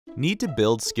Need to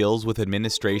build skills with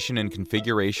administration and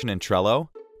configuration in Trello?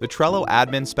 The Trello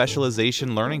Admin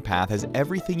Specialization Learning Path has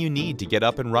everything you need to get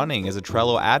up and running as a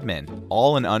Trello admin,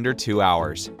 all in under 2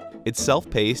 hours. It's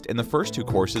self-paced and the first 2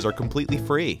 courses are completely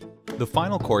free. The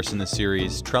final course in the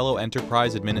series, Trello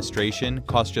Enterprise Administration,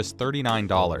 costs just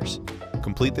 $39.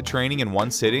 Complete the training in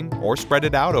one sitting or spread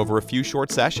it out over a few short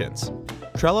sessions.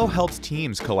 Trello helps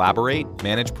teams collaborate,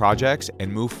 manage projects, and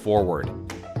move forward.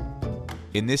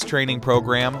 In this training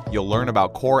program, you'll learn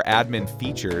about core admin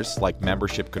features like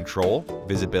membership control,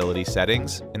 visibility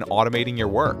settings, and automating your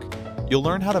work. You'll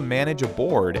learn how to manage a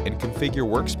board and configure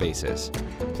workspaces.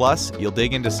 Plus, you'll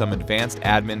dig into some advanced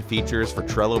admin features for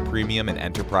Trello Premium and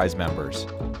Enterprise members.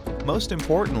 Most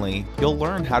importantly, you'll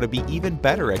learn how to be even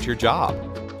better at your job.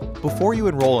 Before you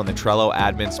enroll in the Trello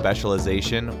Admin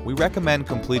Specialization, we recommend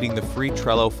completing the free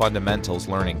Trello Fundamentals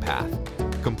Learning Path.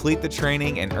 Complete the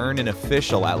training and earn an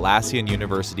official Atlassian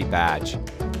University badge.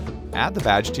 Add the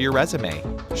badge to your resume.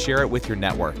 Share it with your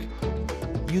network.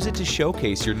 Use it to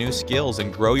showcase your new skills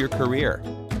and grow your career.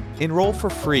 Enroll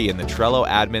for free in the Trello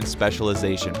Admin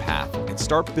Specialization Path and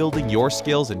start building your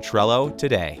skills in Trello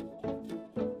today.